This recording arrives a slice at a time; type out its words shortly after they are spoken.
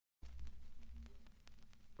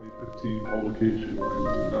2015 publication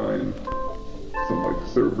line 9, some like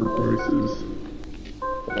server prices,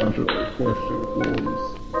 a bunch of like question forms.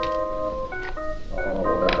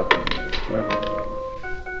 What happened?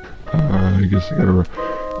 I guess I gotta.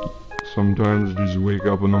 Sometimes I just wake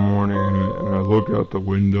up in the morning and I look out the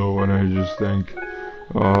window and I just think,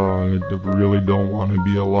 oh, I really don't want to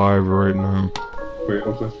be alive right now. Wait,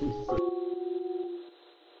 what's that supposed to